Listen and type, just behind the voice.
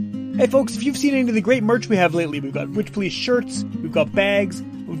Hey folks, if you've seen any of the great merch we have lately, we've got Witch Police shirts, we've got bags,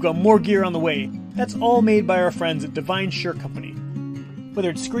 we've got more gear on the way. That's all made by our friends at Divine Shirt Company. Whether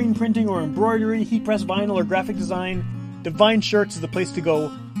it's screen printing or embroidery, heat press vinyl or graphic design, Divine Shirts is the place to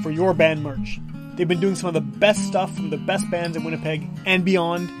go for your band merch. They've been doing some of the best stuff from the best bands in Winnipeg and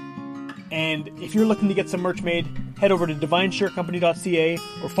beyond. And if you're looking to get some merch made, head over to divineshirtcompany.ca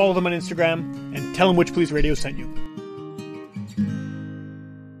or follow them on Instagram and tell them Witch Police Radio sent you.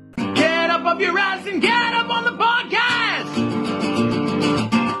 Up your ass and get up on the podcast.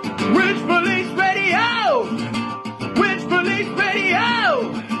 Witch Police Radio. Witch Police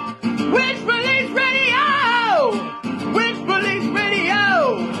Radio. Witch Police Radio. Witch Police Radio.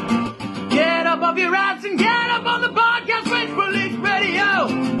 Get up off your ass and get up on the podcast. Witch Police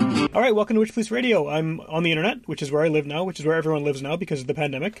Radio. All right, welcome to Witch Police Radio. I'm on the internet, which is where I live now, which is where everyone lives now because of the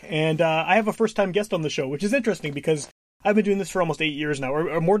pandemic. And I have a first-time guest on the show, which is interesting because I've been doing this for almost 8 years now,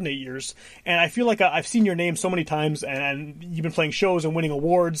 or more than 8 years, and I feel like I've seen your name so many times, and you've been playing shows and winning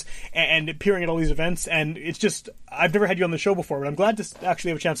awards and appearing at all these events, and it's just, I've never had you on the show before, but I'm glad to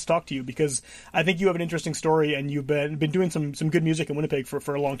actually have a chance to talk to you, because I think you have an interesting story, and you've been doing some good music in Winnipeg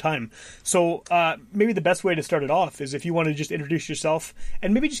for a long time. So maybe the best way to start it off is if you want to just introduce yourself,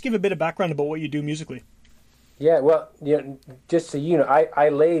 and maybe just give a bit of background about what you do musically. Yeah, well, just so you know, I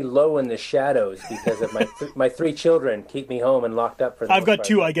lay low in the shadows because of my three children keep me home and locked up for the I've got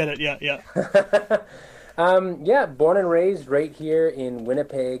two, I get it, yeah. Yeah, born and raised right here in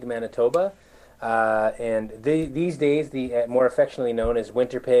Winnipeg, Manitoba. And these days, more affectionately known as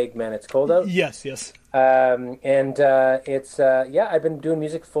Winterpeg, man, it's cold out. Yes. It's, I've been doing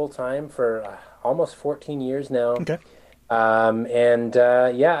music full time for almost 14 years now. Okay.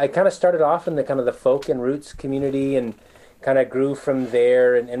 I kind of started off in the kind of the folk and roots community and kind of grew from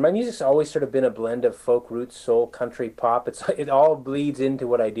there. And my music's always sort of been a blend of folk, roots, soul, country, pop. It all bleeds into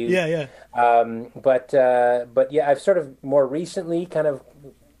what I do. Yeah. But I've sort of more recently kind of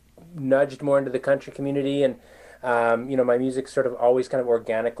nudged more into the country community, and my music's sort of always kind of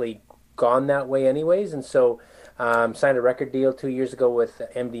organically gone that way anyways. And so signed a record deal 2 years ago with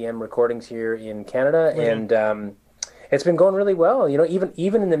MDM Recordings here in Canada, mm-hmm. and it's been going really well.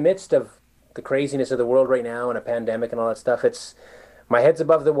 Even in the midst of the craziness of the world right now and a pandemic and all that stuff, my head's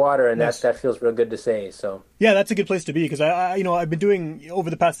above the water, and yes. that feels real good to say. So yeah, that's a good place to be, because I've been doing over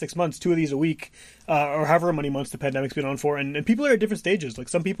the past 6 months 2 of these a week, or however many months the pandemic's been on for, and people are at different stages. Like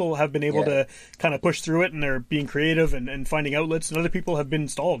some people have been able to kind of push through it, and they're being creative and finding outlets, and other people have been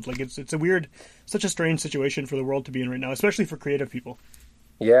stalled. Like it's a weird, such a strange situation for the world to be in right now, especially for creative people.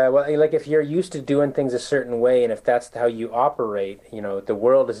 Yeah, well, like if you're used to doing things a certain way, and if that's how you operate, the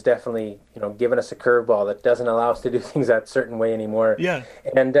world is definitely, giving us a curveball that doesn't allow us to do things that certain way anymore. Yeah.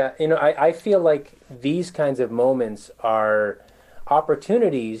 And, I feel like these kinds of moments are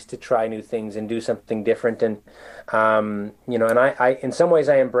opportunities to try new things and do something different. And, and I in some ways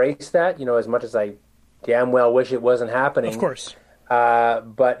I embrace that, as much as I damn well wish it wasn't happening. Of course.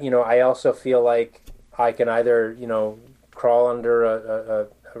 But, I also feel like I can either, crawl under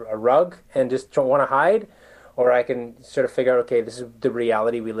a rug and just don't want to hide, or I can sort of figure out, okay, this is the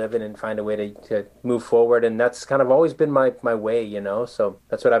reality we live in, and find a way to move forward. And that's kind of always been my way, so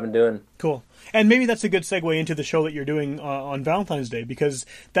that's what I've been doing. Cool. And maybe that's a good segue into the show that you're doing on Valentine's Day, because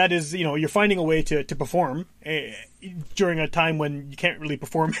that is, you're finding a way to perform during a time when you can't really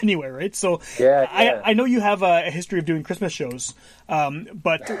perform anywhere, right? So yeah. I know you have a history of doing Christmas shows,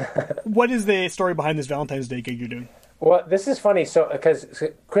 but what is the story behind this Valentine's Day gig you're doing? Well, this is funny. So, because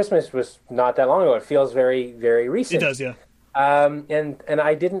Christmas was not that long ago, it feels very, very recent. It does, yeah. And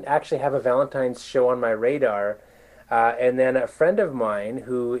I didn't actually have a Valentine's show on my radar. And then a friend of mine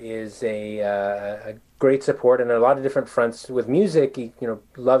who is a great support in a lot of different fronts with music, he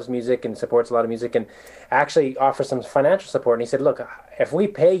loves music and supports a lot of music, and actually offers some financial support. And he said, "Look, if we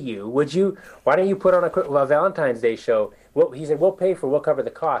pay you, why don't you put on a Valentine's Day show?" Well, he said, we'll cover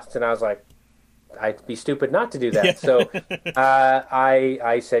the costs. And I was like, I'd be stupid not to do that. Yeah. So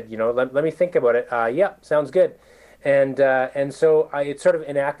I said, let me think about it. Yeah, sounds good. And so it sort of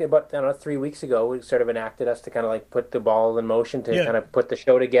enacted about 3 weeks ago. It sort of enacted us to kind of like put the ball in motion to kind of put the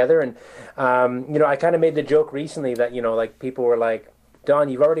show together. And I kind of made the joke recently that like people were like, "Don,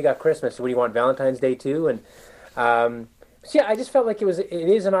 you've already got Christmas. So what do you want, Valentine's Day too?" And so yeah, I just felt like it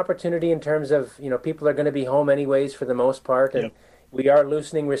is an opportunity in terms of people are going to be home anyways for the most part, and we are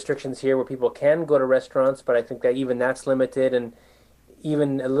loosening restrictions here where people can go to restaurants, but I think that even that's limited and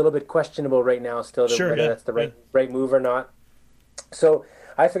even a little bit questionable right now still, whether that's the right move or not. So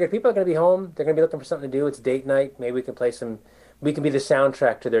I figured people are going to be home. They're going to be looking for something to do. It's date night. Maybe we can we can be the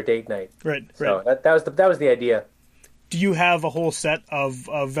soundtrack to their date night. Right. So that was the idea. do you have a whole set of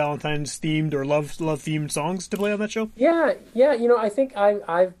Valentine's themed or love themed songs to play on that show? Yeah. I think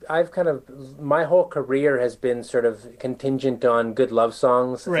I've kind of, my whole career has been sort of contingent on good love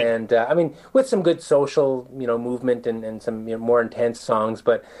songs, Right. and I mean, with some good social, movement and some more intense songs.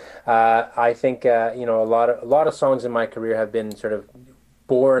 But I think a lot of songs in my career have been sort of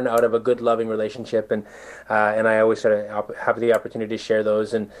born out of a good loving relationship, and I always sort of have the opportunity to share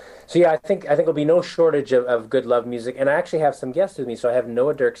those. And so yeah, I think there'll be no shortage of good love music. And I actually have some guests with me. So I have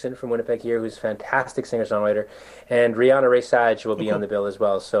Noah Dirksen from Winnipeg here, who's a fantastic singer songwriter, and Rihanna Ray Sage will be on the bill as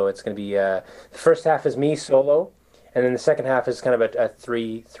well. So it's going to be the first half is me solo, and then the second half is kind of a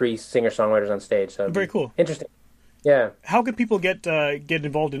three singer songwriters on stage. So Very cool. interesting. Yeah. How can people get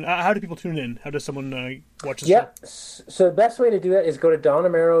involved in? How do people tune in? How does someone watch this? Yeah. So the best way to do that is go to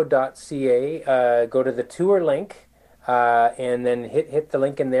donamero.ca, go to the tour link, and then hit the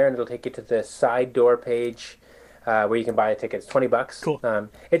link in there, and it'll take you to the side door page where you can buy a ticket. It's $20. Cool.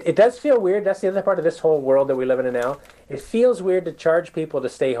 It does feel weird. That's the other part of this whole world that we live in now. It feels weird to charge people to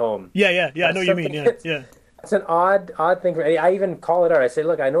stay home. Yeah. I know what you mean. Yeah. It's an odd thing. I even call it out. I say,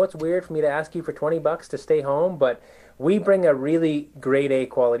 look, I know it's weird for me to ask you for $20 to stay home, but we bring a really grade A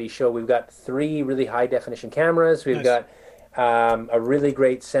quality show. We've got 3 really high definition cameras. We've Nice. got a really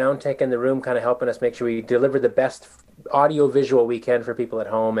great sound tech in the room, kind of helping us make sure we deliver the best audio visual we can for people at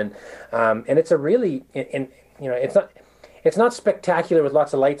home. And it's a really, it's not spectacular with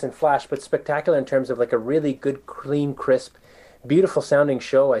lots of lights and flash, but spectacular in terms of like a really good, clean, crisp, beautiful sounding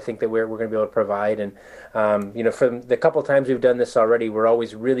show. I think that we're going to be able to provide. And from the couple times we've done this already, we're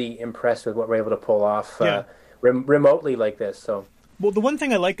always really impressed with what we're able to pull off Yeah. remotely like this. So Well, the one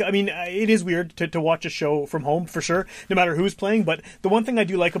thing I like, I mean, it is weird to watch a show from home, for sure, no matter who's playing, but the one thing I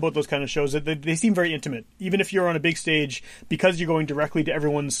do like about those kind of shows is that they seem very intimate. Even if you're on a big stage, because you're going directly to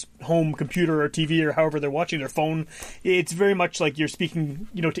everyone's home computer or TV or however they're watching their phone, it's very much like you're speaking,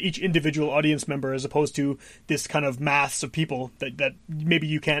 to each individual audience member as opposed to this kind of mass of people that maybe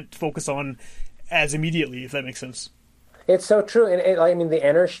you can't focus on as immediately, if that makes sense. it's so true. And I mean, the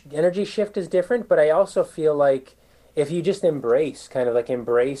energy shift is different, but I also feel like if you just embrace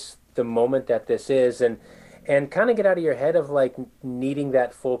the moment that this is, and kind of get out of your head of like needing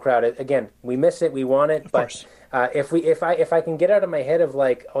that full crowd. Again, we miss it, we want it, Of but course. if I can get out of my head of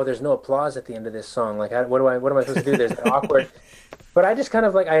like, oh, there's no applause at the end of this song, like what am I supposed to do? There's awkward. But I just kind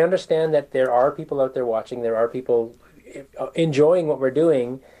of like, I understand that there are people out there watching, there are people enjoying what we're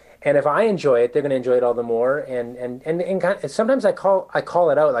doing, and if I enjoy it, they're going to enjoy it all the more. And sometimes I call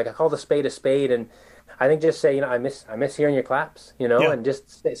it out, like I call the spade a spade, and I think just say, I miss hearing your claps, Yeah. and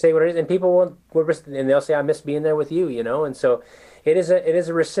just say what it is, and people will, and they'll say, I miss being there with you, and so it is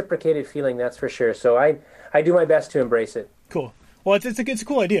a reciprocated feeling, that's for sure. So I do my best to embrace it. Cool. Well, it's a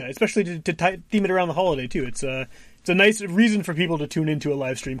cool idea, especially to theme it around the holiday too. It's a nice reason for people to tune into a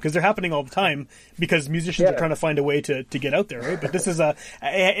live stream because they're happening all the time because musicians are Yeah. trying to find a way to get out there, right? But this is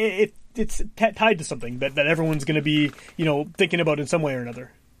it's tied to something that everyone's going to be thinking about in some way or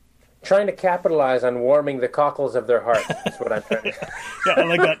another. Trying to capitalize on warming the cockles of their heart. That's what I'm trying to.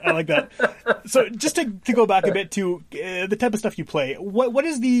 Yeah, I like that. So just to go back a bit to the type of stuff you play, what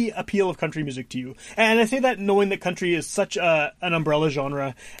is the appeal of country music to you? And I say that knowing that country is such an umbrella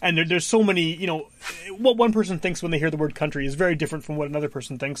genre, and there's so many, what one person thinks when they hear the word country is very different from what another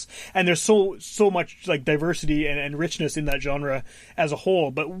person thinks, and there's so much like diversity and richness in that genre as a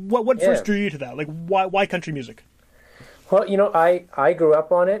whole. But what first drew you to that? Like why country music? Well, I grew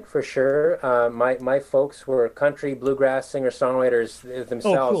up on it for sure. My folks were country bluegrass singer-songwriters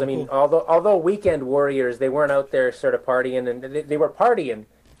themselves. Cool, I mean, cool. although weekend warriors, they weren't out there sort of partying, and they were partying,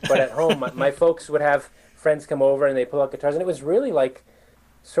 but at home, my folks would have friends come over and they pull out guitars, and it was really like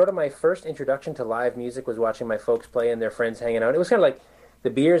sort of my first introduction to live music was watching my folks play and their friends hanging out. It was kind of like the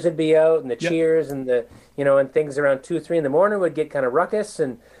beers would be out and the cheers and the and things around 2 or 3 in the morning would get kind of ruckus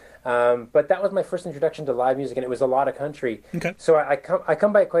and. But that was my first introduction to live music, and it was a lot of country. Okay. So I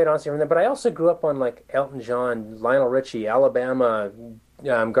come by it quite honestly from there. But I also grew up on like Elton John, Lionel Richie, Alabama,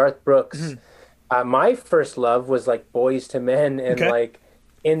 Garth Brooks. Mm-hmm. My first love was like Boys to Men and like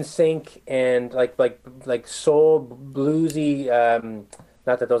NSYNC and like soul bluesy.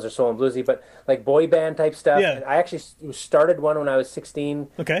 Not that those are soul and bluesy, but like boy band type stuff. Yeah. And I actually started one when I was 16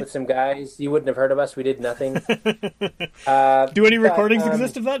 with some guys. You wouldn't have heard of us. We did nothing. Do any recordings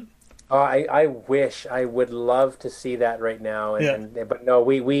exist of that? I wish. I would love to see that right now. But no,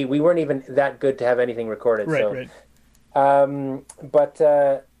 we weren't even that good to have anything recorded. Right. For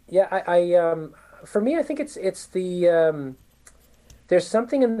me, I think it's the there's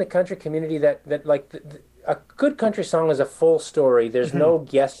something in the country community that like a good country song is a full story. There's no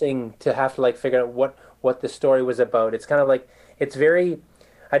guessing to have to like figure out what the story was about. It's kind of like, it's very,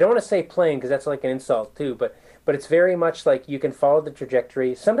 I don't want to say plain because that's like an insult too, but it's very much like you can follow the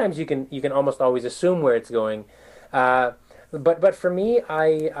trajectory. Sometimes you can almost always assume where it's going. But for me,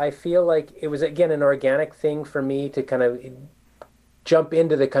 I feel like it was again an organic thing for me to kind of jump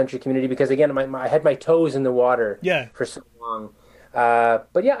into the country community because again, I had my toes in the water Yeah. for so long.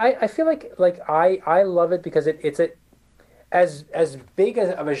 But yeah, I feel like I love it because it's as big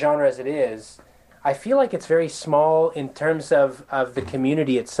of a genre as it is. I feel like it's very small in terms of the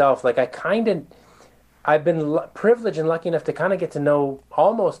community itself. Like I've been privileged and lucky enough to kind of get to know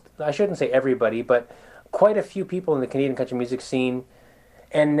almost, I shouldn't say everybody, but quite a few people in the Canadian country music scene.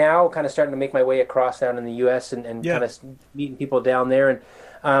 And now kind of starting to make my way across down in the U.S. and Yeah. kind of meeting people down there.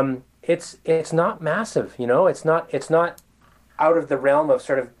 And it's not massive, you know, it's not out of the realm of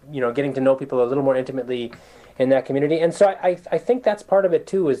sort of, you know, getting to know people a little more intimately in that community. And so I think that's part of it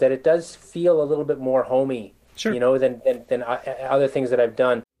too, is that it does feel a little bit more homey, Sure. you know, than other things that I've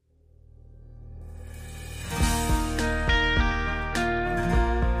done.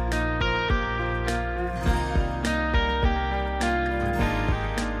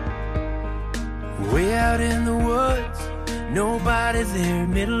 Way out in the woods, nobody there,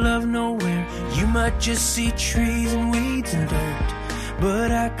 middle of nowhere. You might just see trees and weeds and dirt, but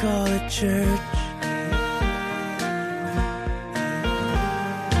I call it church.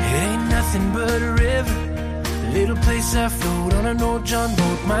 It ain't nothing but a river, a little place I float on an old John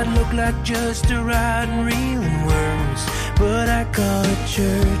boat. Might look like just a ride and reeling worms, but I call it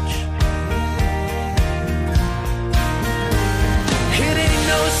church. It ain't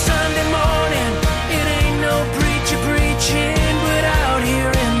no Sunday morning, it ain't no preacher preaching, but out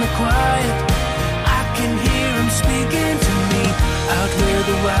here in the quiet, I can hear him speaking to me. Out where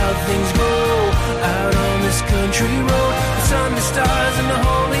the wild things go, out on this country road, the sun, the stars, and the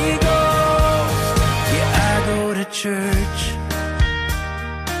Holy Ghost. Yeah, I go to church.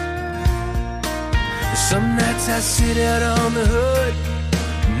 Some nights I sit out on the hood,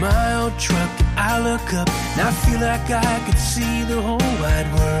 my old truck, I look up and I feel like I could see the whole wide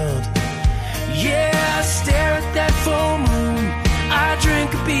world. Yeah, I stare at that full moon, I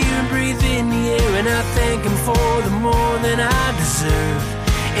drink a beer and breathe in the air, and I thank him for the more than I deserve,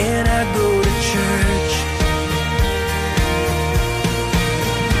 and I go to church.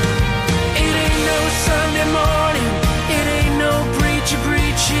 It ain't no Sunday morning, it ain't no preacher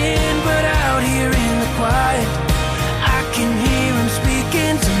preaching, but out here in the quiet, I can hear him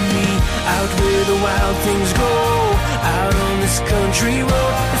speaking to me. Out where the wild things go, out on this country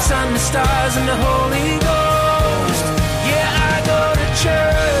road, the sun, the stars, and the Holy Ghost. Yeah, I go to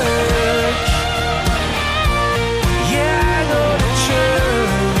church. Yeah, I go to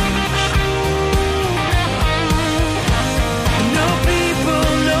church. No people,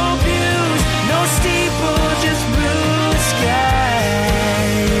 no pews, no steeple, just blue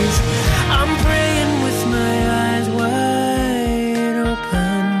skies. I'm praying with my eyes wide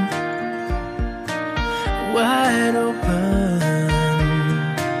open, wide open.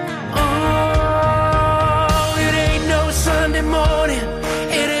 Oh, it ain't no Sunday morning,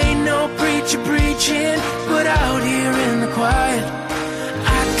 it ain't no preacher preaching, but out here in the quiet,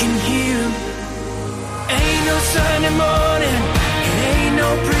 I can hear him. Ain't no Sunday morning, it ain't no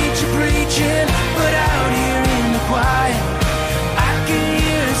preacher preaching, but out here in the quiet, I can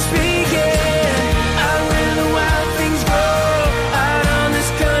hear him speaking. Out where the wild things grow, out on this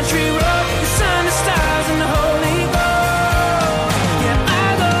country road, the sun, the stars, and the Holy Ghost. Yeah, I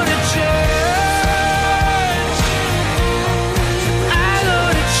go to church. I go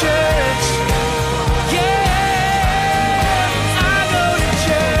to church. Yeah, I go to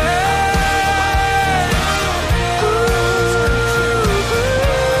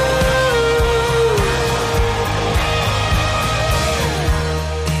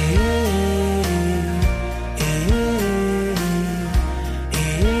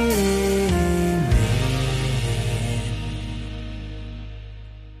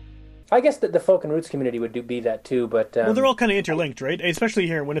I guess that the folk and roots community would be that too, but Well, they're all kind of interlinked, right? Especially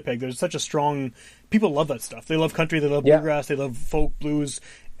here in Winnipeg, there's such a strong. People love that stuff. They love country, they love Yeah. bluegrass, they love folk, blues,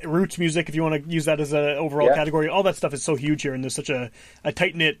 roots music. If you want to use that as an overall Yeah. category, all that stuff is so huge here, and there's such a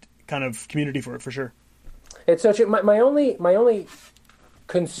tight knit kind of community for it, for sure. it's such a, my only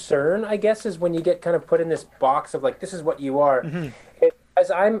concern, I guess, is when you get kind of put in this box of like, this is what you are. As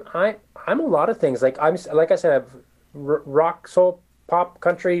I'm a lot of things. Like like I said, I've rock, soul, pop,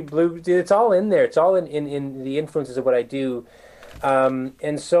 country, blues. It's all in there. It's all in the influences of what I do.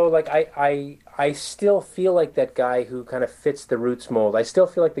 And so like I still feel like that guy who kind of fits the roots mold. I still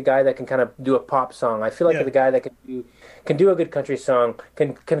feel like the guy that can kind of do a pop song. I feel like Yeah. the guy that can do a good country song,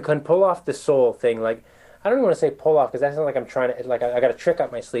 can pull off the soul thing. Like I don't even want to say pull off because that sounds like I'm trying to like I got a trick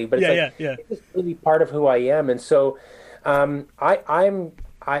up my sleeve, but it's it's really part of who I am. And so I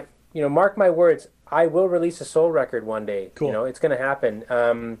mark my words, I will release a soul record one day. Cool. You know, it's going to happen.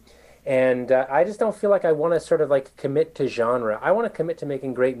 And I just don't feel like I want to sort of like commit to genre. I want to commit to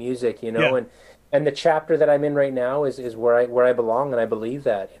making great music, you know, and the chapter that I'm in right now is where I belong, and I believe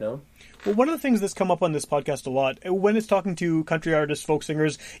that, you know. Well, one of the things that's come up on this podcast a lot, when it's talking to country artists, folk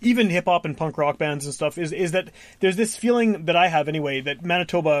singers, even hip-hop and punk rock bands and stuff, is that there's this feeling that I have anyway, that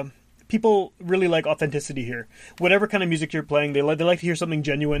Manitoba, people really like authenticity here. Whatever kind of music you're playing, they like to hear something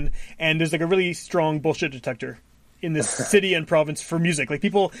genuine, and there's like a really strong bullshit detector in this city and province for music. Like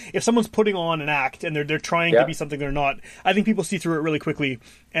people, if someone's putting on an act and they're trying to be something they're not, I think people see through it really quickly.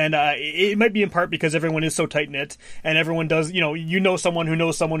 And it might be in part because everyone is so tight knit and everyone does, you know someone who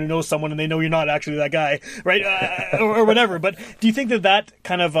knows someone who knows someone, and they know you're not actually that guy, right? Or whatever. But do you think that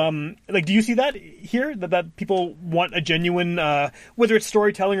kind of do you see that here, that people want a genuine, whether it's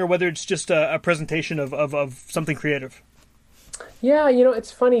storytelling or whether it's just a presentation of something creative? Yeah, you know,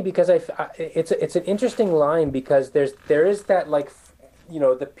 it's funny because it's an interesting line because there is that, like, you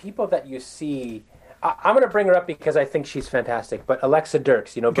know, the people that you see. I'm going to bring her up because I think she's fantastic. But Alexa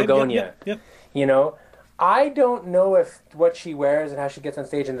Dirks, you know, Begonia, you know, I don't know if what she wears and how she gets on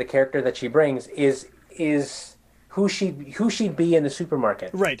stage and the character that she brings is who she'd be in the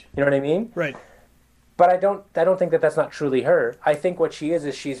supermarket. Right. You know what I mean? Right. But I don't think that that's not truly her. I think what she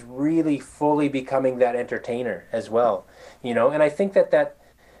is she's really fully becoming that entertainer as well, you know. And I think that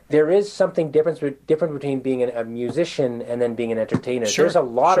there is something different between being a musician and then being an entertainer. Sure, There's a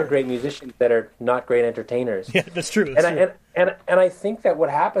lot of great musicians that are not great entertainers. Yeah, that's true. And I think that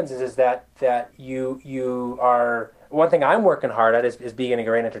what happens is that you are, one thing I'm working hard at is being a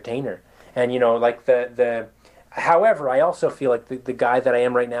great entertainer. And you know, like however, I also feel like the guy that I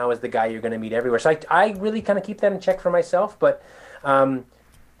am right now is the guy you're going to meet everywhere. So I really kind of keep that in check for myself. But I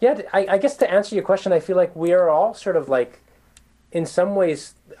guess to answer your question, I feel like we are all sort of like, in some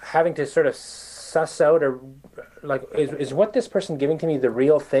ways, having to sort of suss out, or like, is what this person giving to me the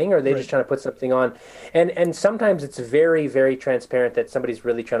real thing, or are they just trying to put something on? And sometimes it's very, very transparent that somebody's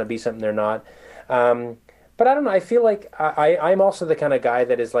really trying to be something they're not. But I don't know. I feel like I'm also the kind of guy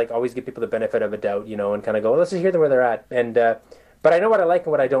that is like always give people the benefit of a doubt, you know, and kind of go, let's just hear them where they're at. And but I know what I like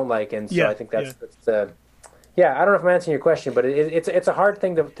and what I don't like, and so I think that's I don't know if I'm answering your question, but it's a hard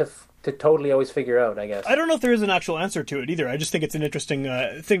thing to totally always figure out, I guess. I don't know if there is an actual answer to it either. I just think it's an interesting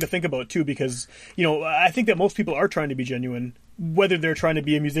thing to think about too, because you know, I think that most people are trying to be genuine, whether they're trying to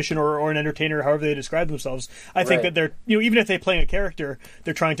be a musician or an entertainer, however they describe themselves. I think that they're, you know, even if they're playing a character,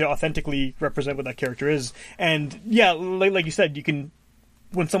 they're trying to authentically represent what that character is. And yeah, like you said, you can,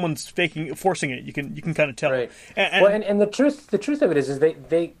 when someone's forcing it, you can kind of tell. Right. And the truth of it is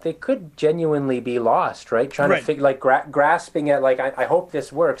they could genuinely be lost, right? Trying to figure, like grasping at, like, I hope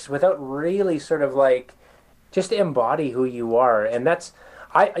this works, without really sort of like just embody who you are. And that's,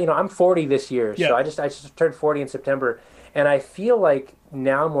 I'm 40 this year, so I just turned 40 in September, and I feel like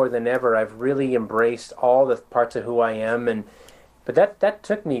now more than ever I've really embraced all the parts of who I am. But that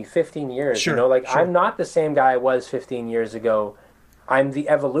took me 15 years. You know, like I'm not the same guy I was 15 years ago. I'm the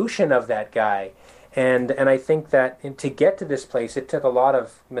evolution of that guy, and I think that to get to this place, it took a lot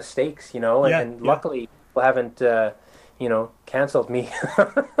of mistakes, you know, and luckily people haven't, canceled me.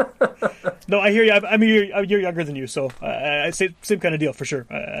 No, I hear you. I'm a year younger than you, so I say same kind of deal for sure.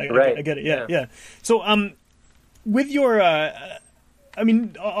 I get it. Yeah. So, with your, I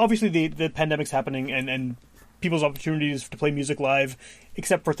mean, obviously the pandemic's happening, and people's opportunities to play music live,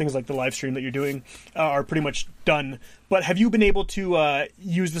 except for things like the live stream that you're doing, are pretty much done. But have you been able to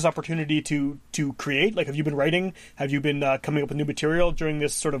use this opportunity to create? Like, have you been writing? Have you been coming up with new material during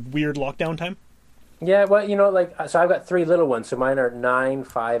this sort of weird lockdown time? Yeah, well, you know, like, so I've got 3 little ones. So mine are 9,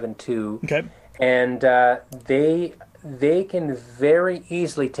 5, and 2. Okay. And they can very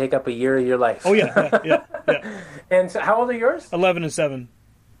easily take up a year of your life. Oh, yeah. And so how old are yours? 11 and 7.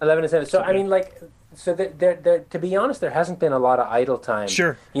 11 and 7. So, okay. I mean, like... So there, to be honest, there hasn't been a lot of idle time.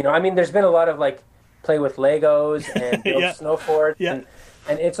 Sure. You know, I mean, there's been a lot of, like, play with Legos and build snow forts. And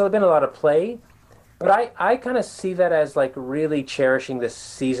it's been a lot of play. But I kind of see that as, like, really cherishing this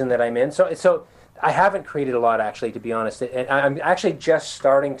season that I'm in. So I haven't created a lot, actually, to be honest. And I'm actually just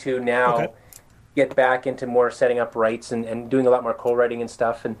starting to now get back into more setting up rights and doing a lot more co-writing and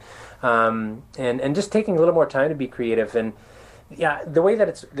stuff. And just taking a little more time to be creative. And yeah, the way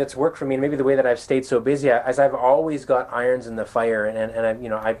that that's worked for me, and maybe the way that I've stayed so busy, as I've always got irons in the fire, and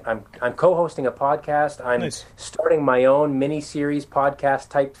I'm co-hosting a podcast. I'm starting my own mini-series podcast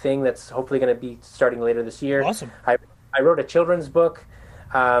type thing that's hopefully going to be starting later this year. Awesome. I wrote a children's book.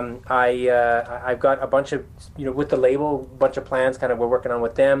 I've got a bunch of, with the label, a bunch of plans kind of we're working on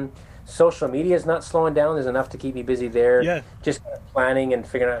with them. Social media is not slowing down. There's enough to keep me busy there. Yeah. Just kind of planning and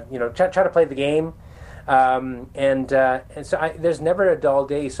figuring out, try to play the game. And so there's never a dull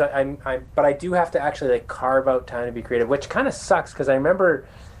day. So but I do have to actually like carve out time to be creative, which kind of sucks because I remember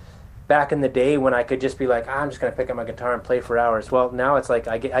back in the day when I could just be like, I'm just going to pick up my guitar and play for hours. Well, now it's like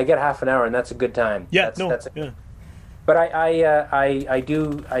I get half an hour and that's a good time. Yeah, yeah. But I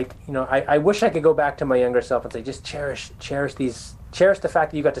wish I could go back to my younger self and say, just cherish the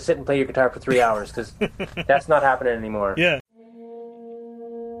fact that you got to sit and play your guitar for 3 hours, because that's not happening anymore. Yeah.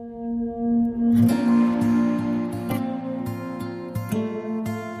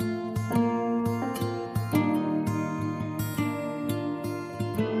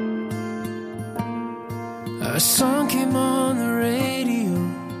 A song came on the radio.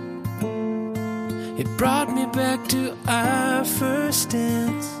 It brought me back to our first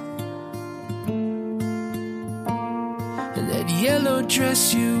dance. And that yellow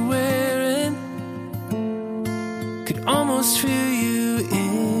dress you're wearing, could almost feel you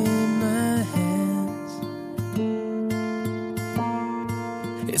in my hands.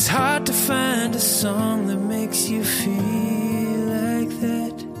 It's hard to find a song that makes you feel like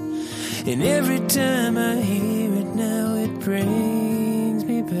that. And every time I hear it now, it brings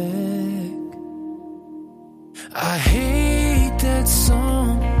me back. I hate that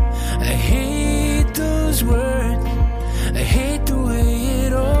song. I hate those words. I hate the way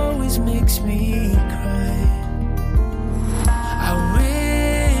it always makes me cry. I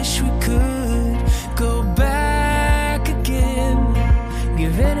wish we could go back again.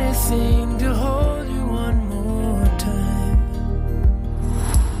 Give anything to hold you one more time.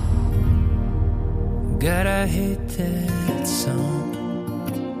 God, I hate that song.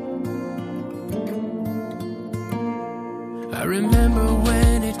 I remember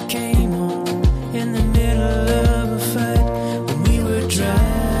when it came on in the middle of a fight when we were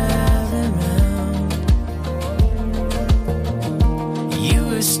driving round. You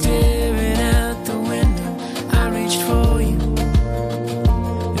were staring out the window. I reached for you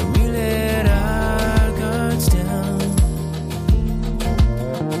and we let our guards down.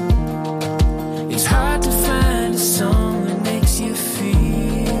 It's hard to find a song that makes you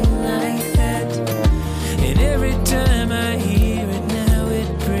feel like that. And every time I hear it now,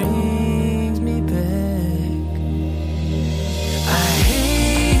 it brings me back. I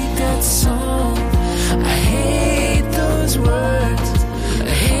hate that song. I hate those words. I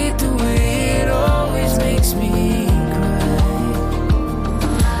hate the way it always makes me cry.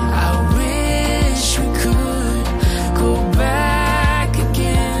 I wish we could go back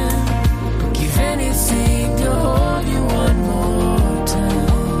again. Give anything to hold you one more time.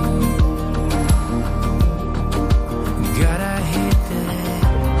 God, I hate that.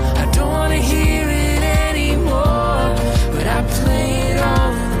 I don't want to hear it anymore, but I play it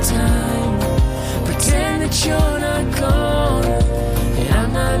all the time. Pretend that you're not gone and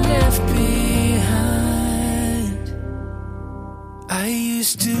I'm not left behind. I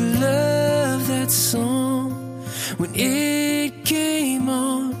used to love that song when it came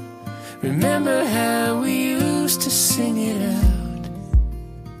on. Remember how we used to sing it out?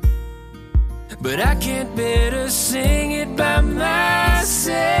 But I can't bear to sing it by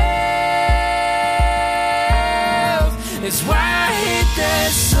myself. It's why I hate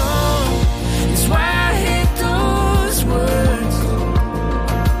that song. It's why I hate those words.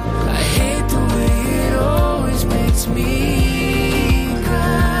 I hate the way it always makes me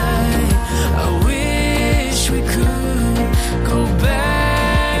cry. I wish we could go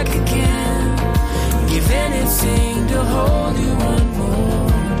back again. Give anything to hold you one more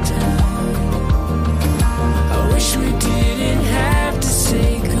time. I wish we didn't have to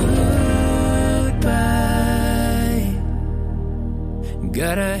say goodbye.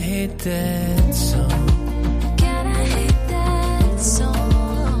 God, I hate that song. God, I hate that song.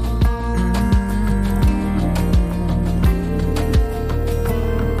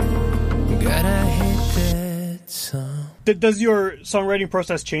 God, I hate that song. Does your songwriting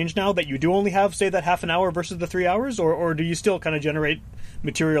process change now that you do only have, say, that half an hour versus the 3 hours, or do you still kind of generate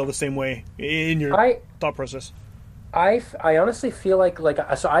material the same way in your thought process? I honestly feel like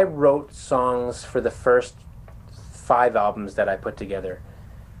so I wrote songs for the first 5 albums that I put together,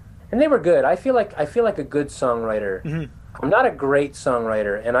 and they were good. I feel like a good songwriter. Mm-hmm. I'm not a great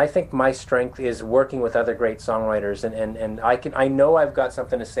songwriter, and I think my strength is working with other great songwriters, and I know I've got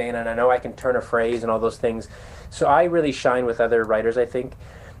something to say, and I know I can turn a phrase and all those things. So I really shine with other writers, I think.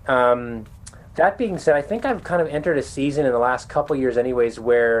 That being said, I think I've kind of entered a season in the last couple years anyways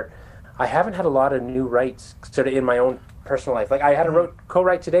where I haven't had a lot of new writes sort of in my own personal life. Like I had a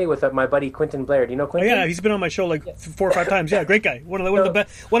co-write today with my buddy Quentin Blair. Do you know Oh, Quentin? yeah, he's been on my show like 4 or 5 times. Yeah, great guy. One of the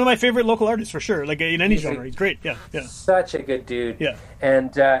best, one of my favorite local artists for sure. Like in any genre, he's great. Yeah, yeah. Such a good dude. Yeah.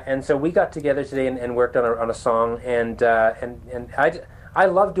 And so we got together today and worked on a song, and I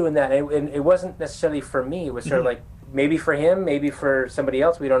love doing that. And it wasn't necessarily for me. It was sort of like maybe for him, maybe for somebody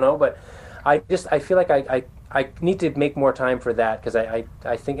else. We don't know, but I feel like I need to make more time for that, because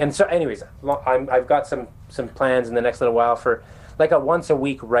I think, and so anyways, I've got some plans in the next little while for like a once a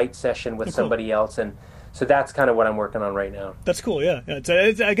week write session with somebody else, and so that's kind of what I'm working on right now. That's cool. Yeah,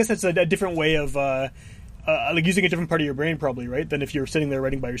 I guess that's a different way of like using a different part of your brain, probably, right, than if you're sitting there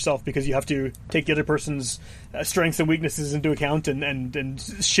writing by yourself, because you have to take the other person's strengths and weaknesses into account and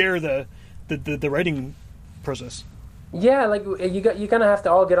share the writing process. Yeah, like you kind of have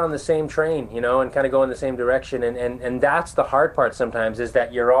to all get on the same train, and kind of go in the same direction, and that's the hard part sometimes, is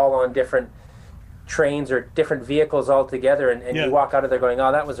that you're all on different trains or different vehicles altogether, and you walk out of there going,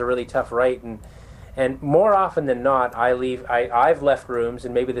 oh, that was a really tough write, and more often than not, I've left rooms,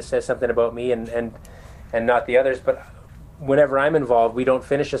 and maybe this says something about me and not the others, but whenever I'm involved, we don't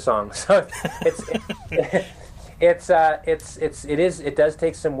finish a song, so it does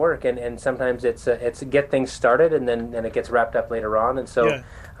take some work, and sometimes it's get things started, and then it gets wrapped up later on, and so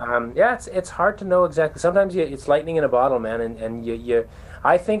it's hard to know exactly. Sometimes it's lightning in a bottle, man, and you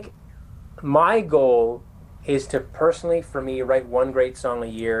I think my goal is to personally, for me, write one great song a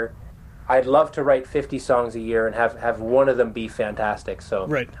year. I'd love to write 50 songs a year and have one of them be fantastic. So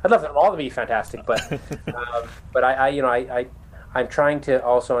right. I'd love them all to be fantastic, but I'm trying to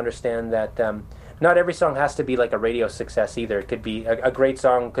also understand that. Not every song has to be like a radio success either. It could be a great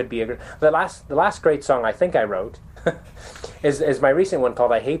song. Could be the last great song I think I wrote is my recent one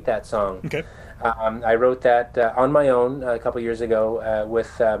called "I Hate That Song." Okay. I wrote that on my own a couple years ago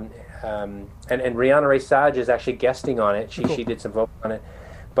with and Rihanna Ray Saj is actually guesting on it. She did some vocal on it,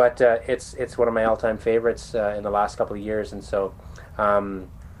 but it's one of my all-time favorites in the last couple of years, and so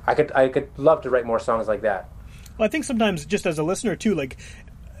I could love to write more songs like that. Well, I think sometimes just as a listener too, like,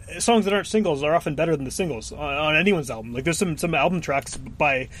 songs that aren't singles are often better than the singles on anyone's album. Like, there's some album tracks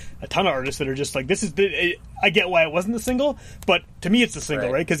by a ton of artists that are just like, I get why it wasn't the single, but to me it's the single,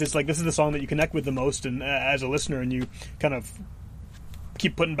 right? Because it's like, this is the song that you connect with the most, and as a listener, and you kind of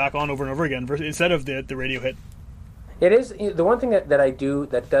keep putting back on over and over again instead of the radio hit. It is the one thing that I do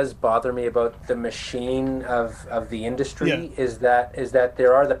that does bother me about the machine of the industry is that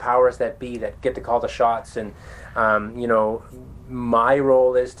there are the powers that be that get to call the shots, and my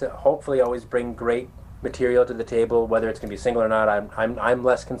role is to hopefully always bring great material to the table, whether it's going to be single or not. I'm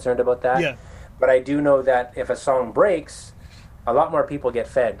less concerned about that. Yeah. But I do know that if a song breaks, a lot more people get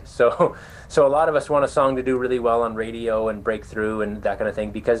fed. So a lot of us want a song to do really well on radio and break through and that kind of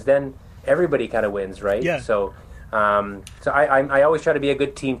thing, because then everybody kind of wins, right? Yeah. So I always try to be a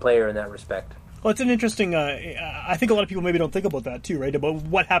good team player in that respect. Well, it's an interesting. I think a lot of people maybe don't think about that too, right? About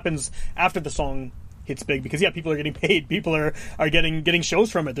what happens after the song hits big, because people are getting paid, people are getting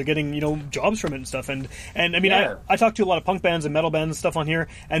shows from it, they're getting jobs from it and stuff, and I mean, I talk to a lot of punk bands and metal bands and stuff on here,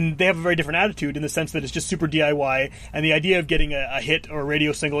 and they have a very different attitude in the sense that it's just super DIY, and the idea of getting a hit or a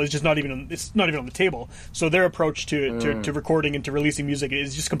radio single is just not even on the table. So their approach to recording and to releasing music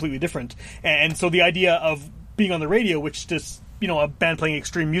is just completely different, and so the idea of being on the radio, which just a band playing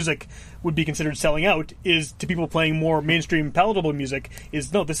extreme music would be considered selling out, is to people playing more mainstream palatable music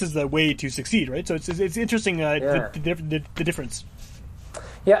is no, this is the way to succeed, right? So it's interesting the difference.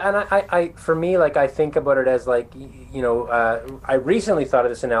 Yeah, and I for me, like, I think about it as like, I recently thought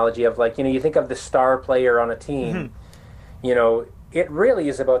of this analogy of like, you think of the star player on a team, it really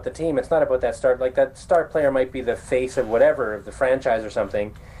is about the team. It's not about that star. Like, that star player might be the face of whatever, of the franchise or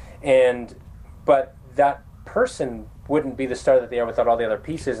something, but that person wouldn't be the star that they are without all the other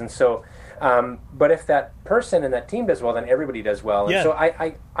pieces. And so, but if that person and that team does well, then everybody does well. And so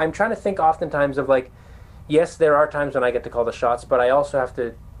I'm trying to think oftentimes of like, yes, there are times when I get to call the shots, but I also have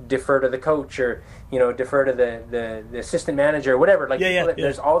to defer to the coach or, defer to the assistant manager or whatever. Like,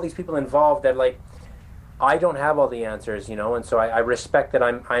 there's all these people involved that, like, I don't have all the answers, and so I respect that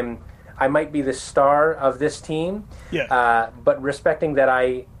I might be the star of this team, but respecting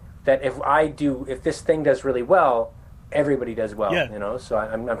that if this thing does really well, everybody does well, So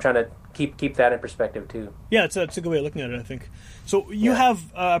I'm trying to keep that in perspective too. Yeah, it's a good way of looking at it, I think. So you have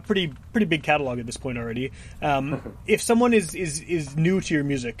a pretty big catalog at this point already. If someone is new to your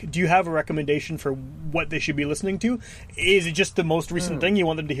music, do you have a recommendation for what they should be listening to? Is it just the most recent thing you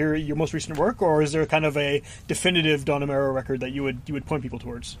want them to hear, your most recent work, or is there kind of a definitive Don Amaro record that you would point people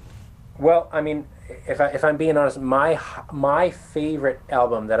towards? Well, I mean, if I'm being honest, my favorite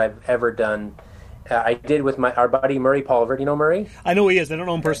album that I've ever done I did with our buddy Murray Pulver. Do you know Murray? I know he is. I don't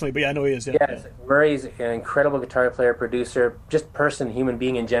know him personally, but yeah, I know he is. Yeah. Yes, Murray's an incredible guitar player, producer, just person, human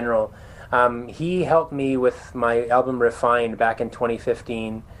being in general. He helped me with my album Refined back in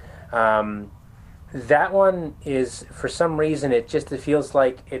 2015. That one is, for some reason, it feels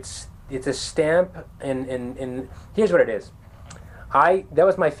like it's a stamp. And here's what it is. That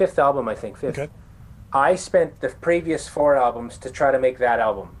was my fifth album, I think. Fifth. Okay. I spent the previous 4 albums to try to make that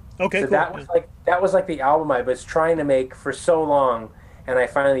album. Okay, so cool. that was like the album I was trying to make for so long, and I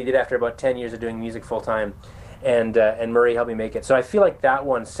finally did after about 10 years of doing music full time, and Murray helped me make it. So I feel like that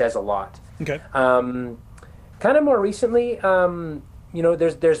one says a lot. Okay. Kind of more recently,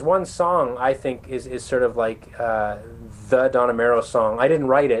 there's one song I think is sort of like the Don Amaro song. I didn't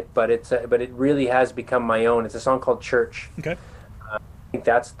write it, but it really has become my own. It's a song called Church. Okay. I think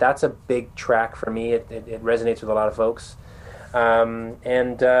that's a big track for me. It resonates with a lot of folks.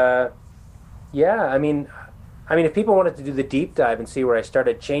 Yeah, I mean, if people wanted to do the deep dive and see where I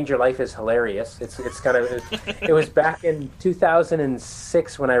started, Change Your Life is hilarious. It's kind of, it was back in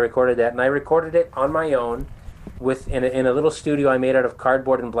 2006 when I recorded that, and I recorded it on my own in a little studio I made out of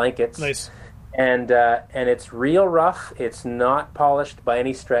cardboard and blankets. Nice. And it's real rough. It's not polished by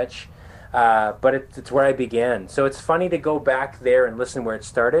any stretch, but it's where I began. So it's funny to go back there and listen where it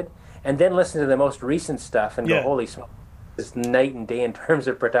started, and then listen to the most recent stuff and go, holy smokes. It's night and day in terms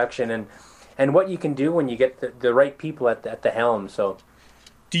of production and what you can do when you get the right people at the helm. So,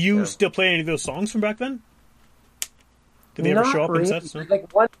 do you still play any of those songs from back then? Did they ever show up in sets? No? Like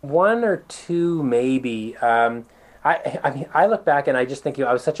one or two maybe. I mean, I look back and I just think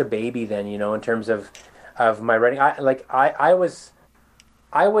I was such a baby then, in terms of my writing. I was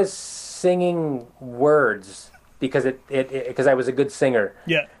singing words because because I was a good singer.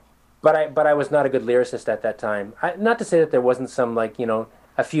 Yeah. But I was not a good lyricist at that time. Not to say that there wasn't some,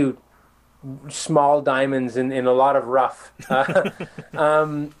 a few small diamonds in a lot of rough.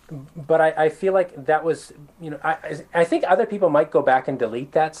 But I feel like that was, I think other people might go back and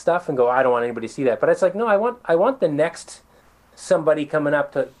delete that stuff and go, I don't want anybody to see that. But it's like, no, I want the next somebody coming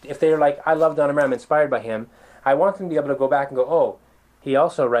up to, if they're like, I love Don Amaro, I'm inspired by him, I want them to be able to go back and go, oh, he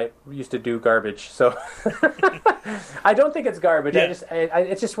also used to do garbage. So I don't think it's garbage. Yeah.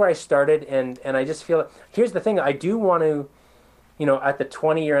 It's just where I started, and I just feel. Here's the thing: I do want to, at the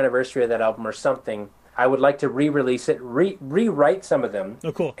 20-year anniversary of that album or something, I would like to re-release it, rewrite some of them,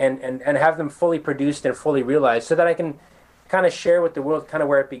 oh, cool, and have them fully produced and fully realized, so that I can kind of share with the world kind of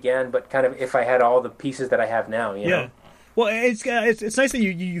where it began, but kind of if I had all the pieces that I have now. You know? Well, it's nice that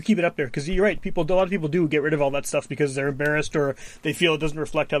you keep it up there, because you're right. A lot of people do get rid of all that stuff because they're embarrassed or they feel it doesn't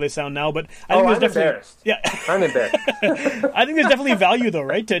reflect how they sound now. But I think there's definitely embarrassed. Yeah, I'm embarrassed. I think there's definitely value though,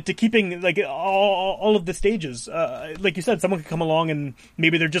 right? To keeping like all of the stages. Like you said, someone could come along and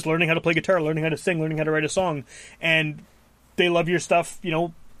maybe they're just learning how to play guitar, learning how to sing, learning how to write a song, and they love your stuff.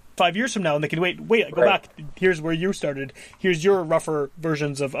 5 years from now, and they can go back. Here's where you started. Here's your rougher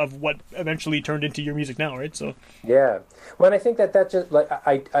versions of what eventually turned into your music now, right? So yeah, well, I think that just like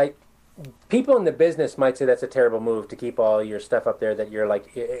I people in the business might say that's a terrible move to keep all your stuff up there that you're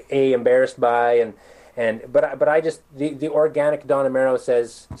like embarrassed by, but I just the organic Don Amaro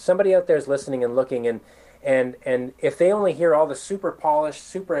says somebody out there is listening and looking, and if they only hear all the super polished,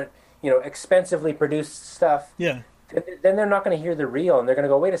 super expensively produced stuff, yeah. Then they're not going to hear the real, and they're going to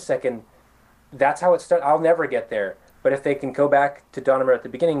go, wait a second, that's how it started. I'll never get there. But if they can go back to Don Amaro at the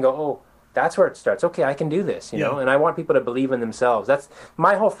beginning and go, oh, that's where it starts. Okay, I can do this, you know? And I want people to believe in themselves. That's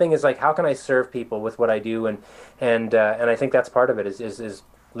my whole thing is like, how can I serve people with what I do? And I think that's part of it is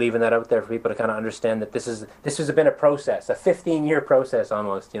leaving that out there for people to kind of understand that this has been a process, a 15-year process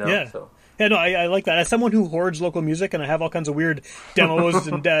almost, Yeah. So. Yeah, no, I like that. As someone who hoards local music, and I have all kinds of weird demos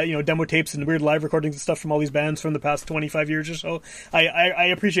and demo tapes and weird live recordings and stuff from all these bands from the past 25 years or so, I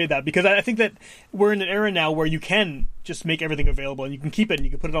appreciate that, because I think that we're in an era now where you can just make everything available and you can keep it and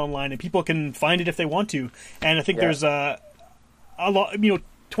you can put it online and people can find it if they want to. And I think there's a lot,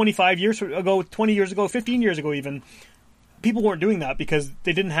 25 years ago, 20 years ago, 15 years ago even, people weren't doing that because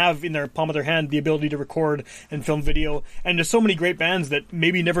they didn't have in their palm of their hand the ability to record and film video. And there's so many great bands that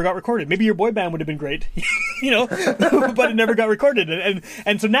maybe never got recorded. Maybe your boy band would have been great, but it never got recorded.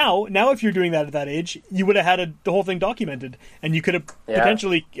 And so now if you're doing that at that age, you would have had the whole thing documented, and you could have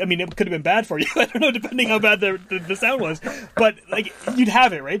potentially. I mean, it could have been bad for you. I don't know, depending how bad the sound was, but like you'd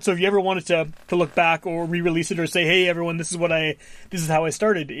have it, right? So if you ever wanted to look back or re-release it or say, hey, everyone, this is how I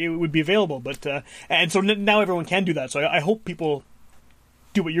started, it would be available. But and so now everyone can do that. So I hope people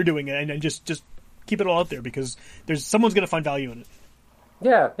do what you're doing and just keep it all out there, because someone's going to find value in it.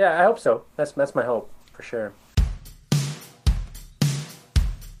 Yeah, I hope so. That's my hope for sure.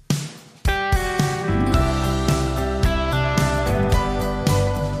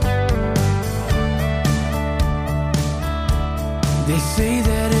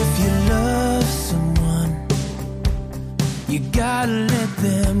 You gotta let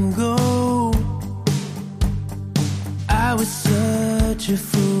them go. I was such a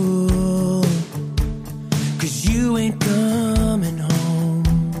fool, 'cause you ain't coming home.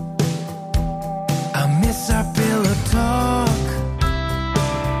 I miss our pillow talk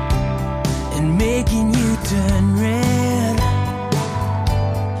and making you turn red.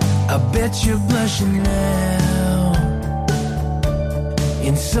 I bet you're blushing now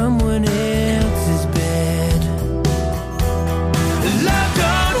in someone else's bed. Love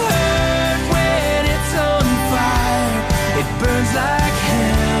don't hurt when it's on fire. It burns like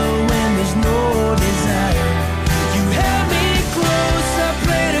hell when there's no desire. You held me close, I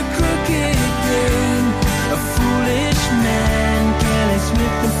played a crooked game. A foolish man, careless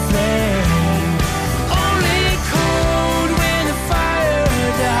with the flame. Only cold when the fire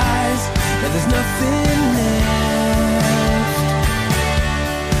dies, and there's nothing left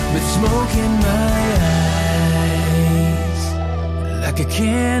but smoke in my eyes. Like a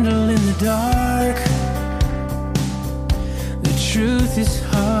candle in the dark, the truth is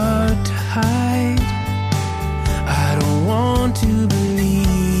hard to hide. I don't want to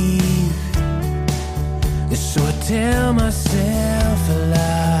believe, so I tell myself a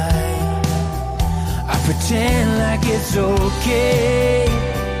lie. I pretend like it's okay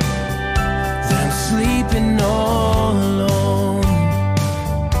that I'm sleeping all alone.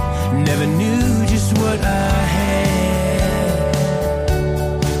 Never knew just what I had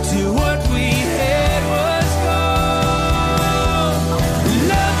till what we had was gone.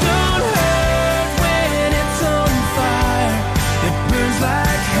 Love don't hurt when it's on fire. It burns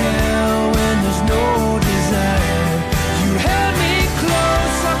like hell when there's no desire. You held me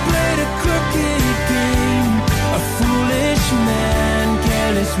close, I played a crooked game. A foolish man,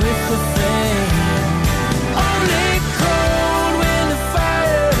 careless with the flame. Only cold when the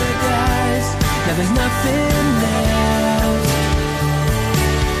fire dies. Now there's nothing left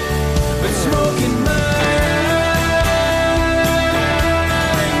but smoke in my eyes.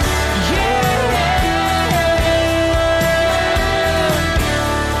 Yeah.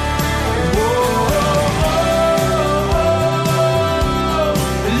 Whoa.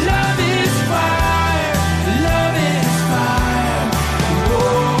 Love is fire. Love is fire.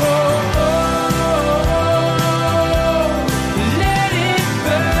 Whoa. Let it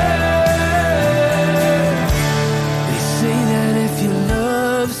burn. They say that if you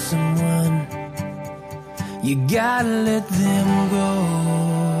love someone, you gotta let them go.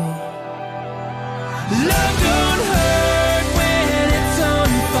 Love don't hurt when it's on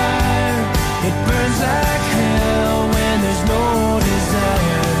fire. It burns like hell when there's no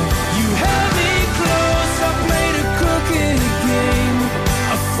desire. You held me close, I played a crooked game.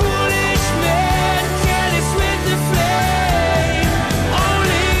 A foolish man, careless with the flame.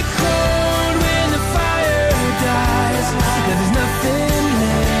 Only cold when the fire dies. There's nothing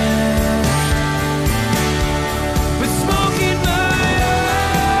left but smoke in my eyes.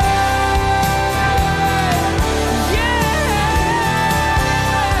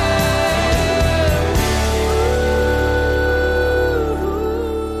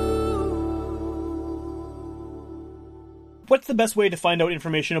 What's the best way to find out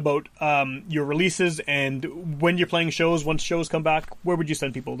information about your releases and when you're playing shows, once shows come back? Where would you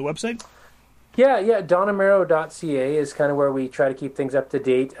send people? The website? Yeah, donamero.ca is kind of where we try to keep things up to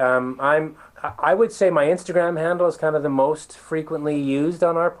date. I would say my Instagram handle is kind of the most frequently used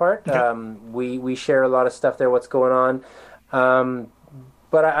on our part. Okay. We share a lot of stuff there, what's going on.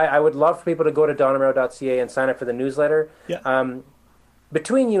 But I would love for people to go to donamero.ca and sign up for the newsletter. Yeah.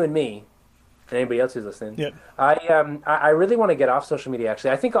 Between you and me, and anybody else who's listening, Yeah. I really want to get off social media.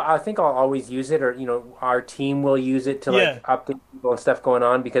 Actually, I think I'll always use it, or our team will use it to Yeah. update people and stuff going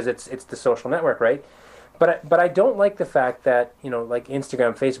on, because it's the social network, right? But I don't like the fact that like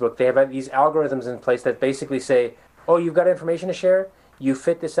Instagram, Facebook, they have these algorithms in place that basically say, oh, you've got information to share, you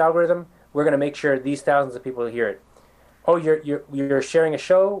fit this algorithm, we're going to make sure these thousands of people hear it. Oh, you're sharing a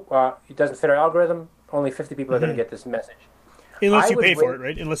show, it doesn't fit our algorithm, only 50 people are going to get this message. Unless I you would pay for wait- it,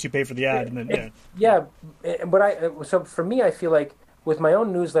 right? Unless you pay for the ad, and then But so for me, I feel like with my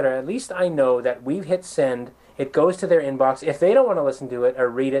own newsletter, at least I know that we've hit send. It goes to their inbox. If they don't want to listen to it or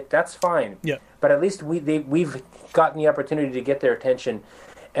read it, that's fine. Yeah. But at least we've gotten the opportunity to get their attention.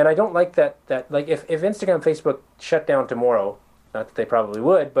 And I don't like that like if Instagram, Facebook shut down tomorrow, not that they probably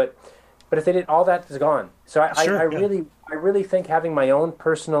would, but if they did, all that is gone. So I really think having my own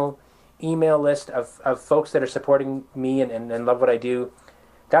personal email list of folks that are supporting me and love what I do,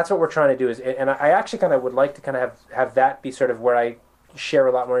 that's what we're trying to do. And I actually kind of would like to kind of have that be sort of where I share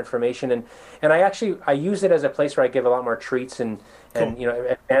a lot more information, and I use it as a place where I give a lot more treats and and Cool.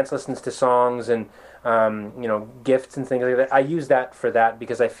 advance listens to songs and gifts and things like that. I use that for that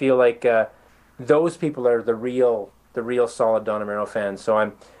because I feel like those people are the real solid Don Amaro fans.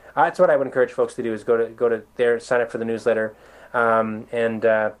 So that's what I would encourage folks to do is go to there, sign up for the newsletter,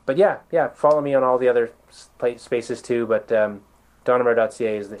 but yeah, follow me on all the other spaces too. But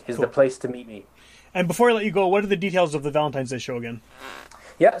donamaro.ca is the place to meet me. And before I let you go, what are the details of the Valentine's Day show again?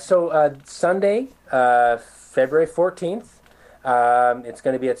 Yeah, so Sunday, February 14th, it's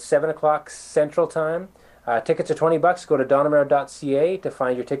going to be at 7 o'clock Central Time. Tickets are $20. Go to donamaro.ca to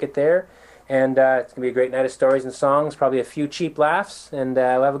find your ticket there. And it's going to be a great night of stories and songs, probably a few cheap laughs, and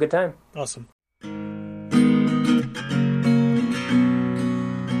we'll have a good time. Awesome.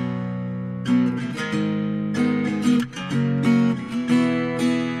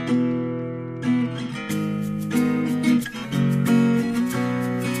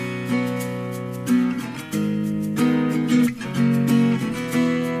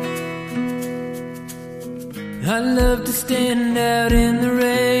 I love to stand out in the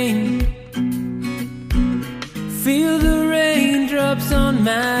rain, feel the raindrops on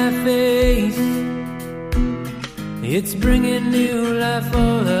my face. It's bringing new life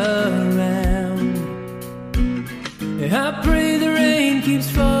all around. I pray the rain keeps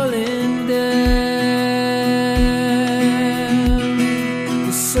falling down.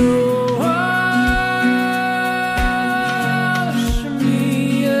 So wash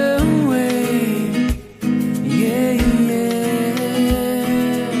me away. Yeah, yeah.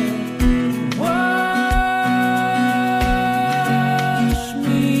 Wash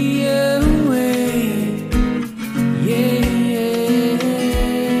me away. Yeah, yeah.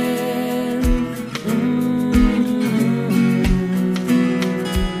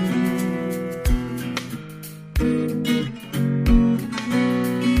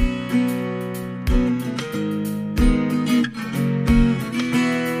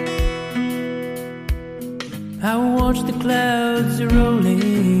 I watch the clouds rolling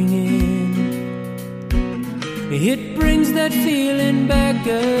in. It brings that feeling back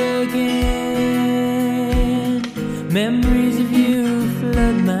again. Memories of you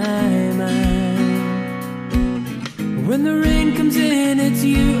flood my mind. When the rain comes in, it's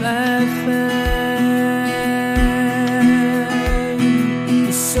you I find.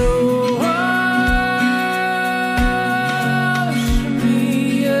 So wash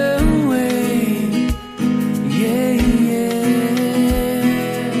me away. Yeah, yeah.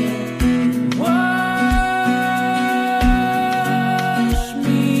 Wash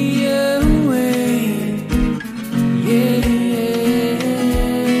me away. Yeah,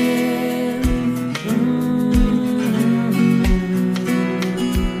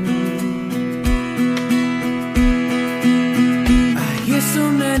 I hear so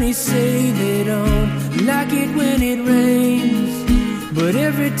many say they don't like it when it rains, but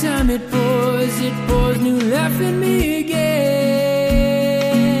every time it pours new life in me again.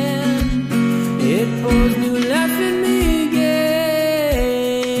 It pours new life in me